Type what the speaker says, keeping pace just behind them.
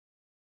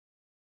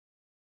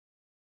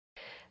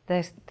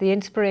The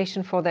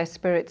inspiration for Their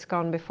Spirits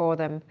Gone Before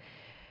Them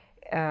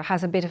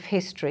has a bit of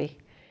history.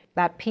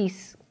 That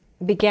piece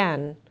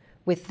began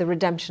with the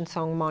Redemption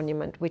Song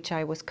Monument, which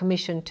I was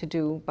commissioned to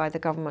do by the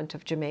government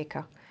of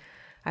Jamaica.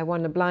 I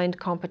won a blind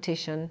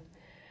competition,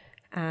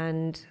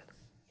 and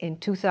in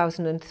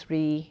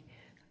 2003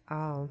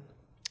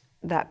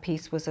 that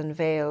piece was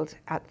unveiled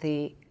at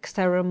the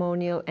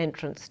ceremonial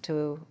entrance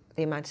to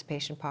the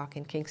Emancipation Park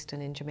in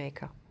Kingston in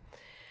Jamaica.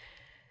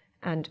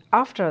 And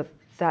after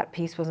that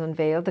piece was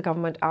unveiled, the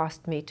government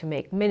asked me to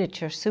make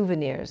miniature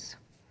souvenirs,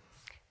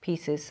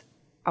 pieces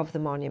of the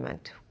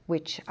monument,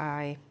 which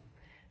I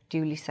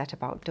duly set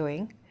about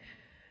doing.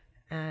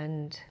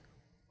 And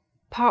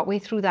partway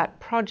through that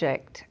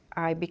project,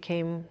 I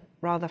became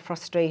rather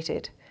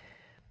frustrated.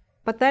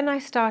 But then I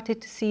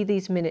started to see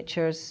these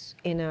miniatures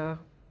in a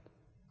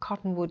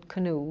cottonwood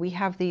canoe. We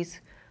have these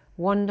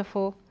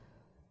wonderful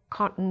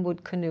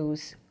cottonwood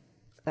canoes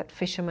that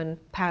fishermen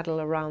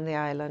paddle around the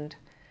island.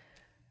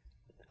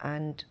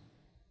 And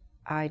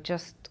I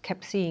just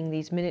kept seeing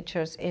these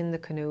miniatures in the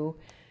canoe.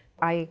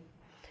 I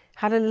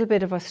had a little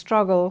bit of a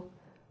struggle.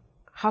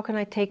 How can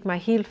I take my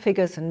healed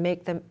figures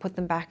and put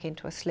them back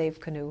into a slave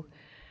canoe?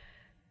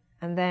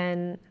 And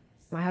then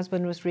my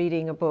husband was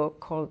reading a book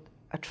called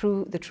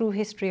The True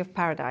History of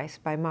Paradise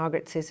by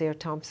Margaret Cizere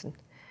Thompson.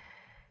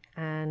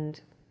 And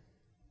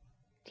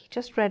he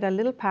just read a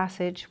little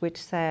passage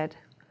which said,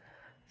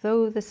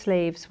 "Though the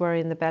slaves were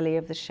in the belly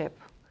of the ship,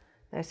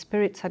 their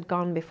spirits had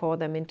gone before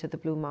them into the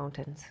Blue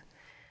Mountains."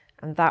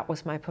 And that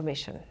was my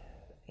permission.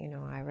 You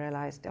know, I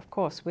realized, of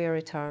course, we're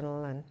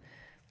eternal, and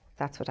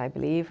that's what I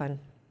believe. And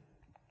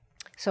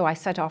so I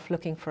set off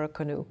looking for a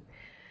canoe.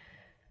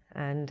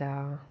 And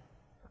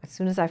as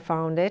soon as I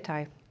found it,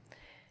 I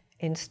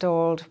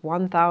installed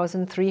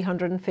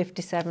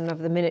 1,357 of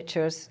the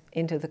miniatures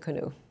into the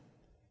canoe.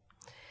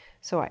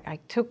 So I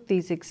took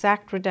these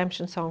exact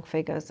Redemption Song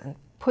figures and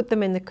put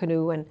them in the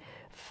canoe and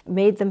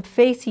made them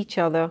face each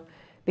other,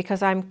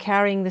 because I'm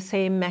carrying the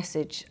same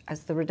message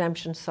as the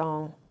Redemption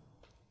Song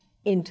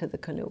into the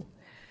canoe.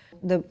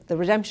 The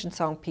Redemption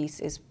Song piece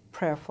is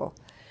prayerful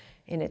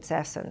in its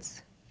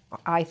essence.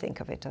 I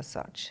think of it as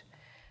such.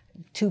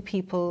 Two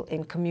people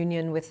in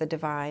communion with the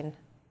divine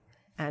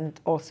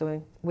and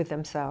also with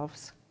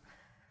themselves.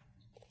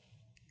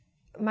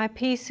 My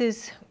piece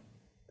is,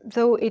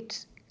 though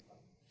it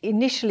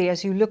initially,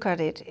 as you look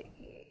at it,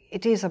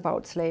 it is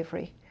about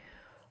slavery,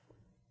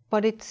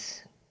 but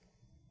it's,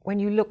 when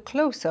you look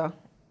closer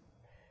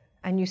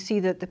and you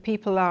see that the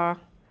people are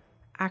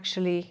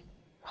actually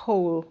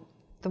whole,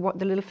 the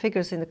little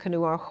figures in the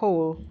canoe are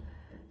whole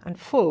and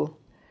full,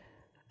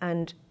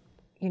 and,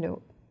 you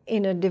know,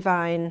 in a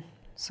divine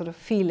sort of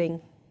feeling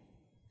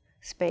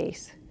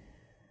space.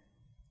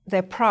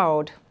 They're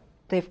proud,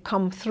 they've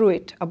come through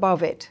it,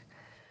 above it,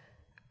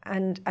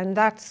 and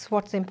that's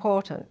what's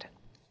important.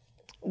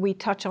 We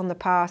touch on the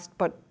past,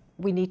 but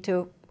we need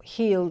to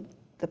heal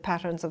the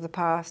patterns of the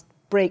past,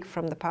 break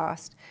from the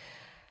past.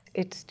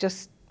 It's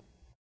just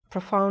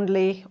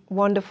profoundly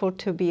wonderful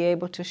to be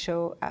able to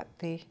show at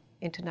the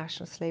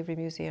International Slavery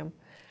Museum.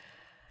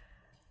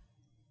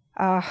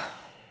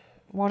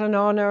 What an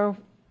honor.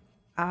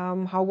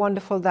 How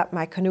wonderful that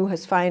my canoe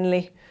has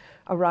finally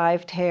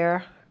arrived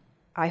here.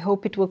 I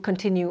hope it will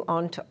continue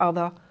on to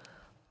other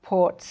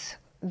ports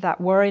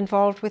that were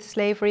involved with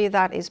slavery.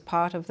 That is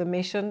part of the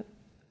mission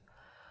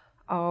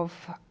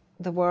of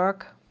the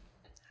work.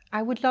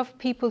 I would love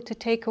people to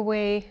take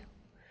away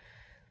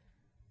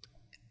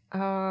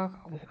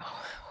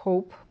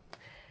hope,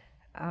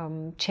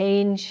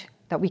 change,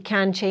 that we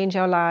can change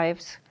our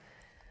lives,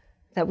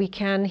 that we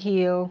can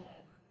heal,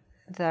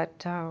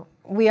 that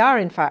we are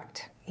in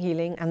fact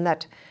healing, and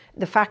that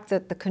the fact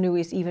that the canoe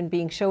is even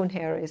being shown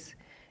here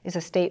is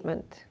a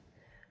statement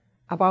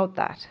about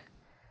that.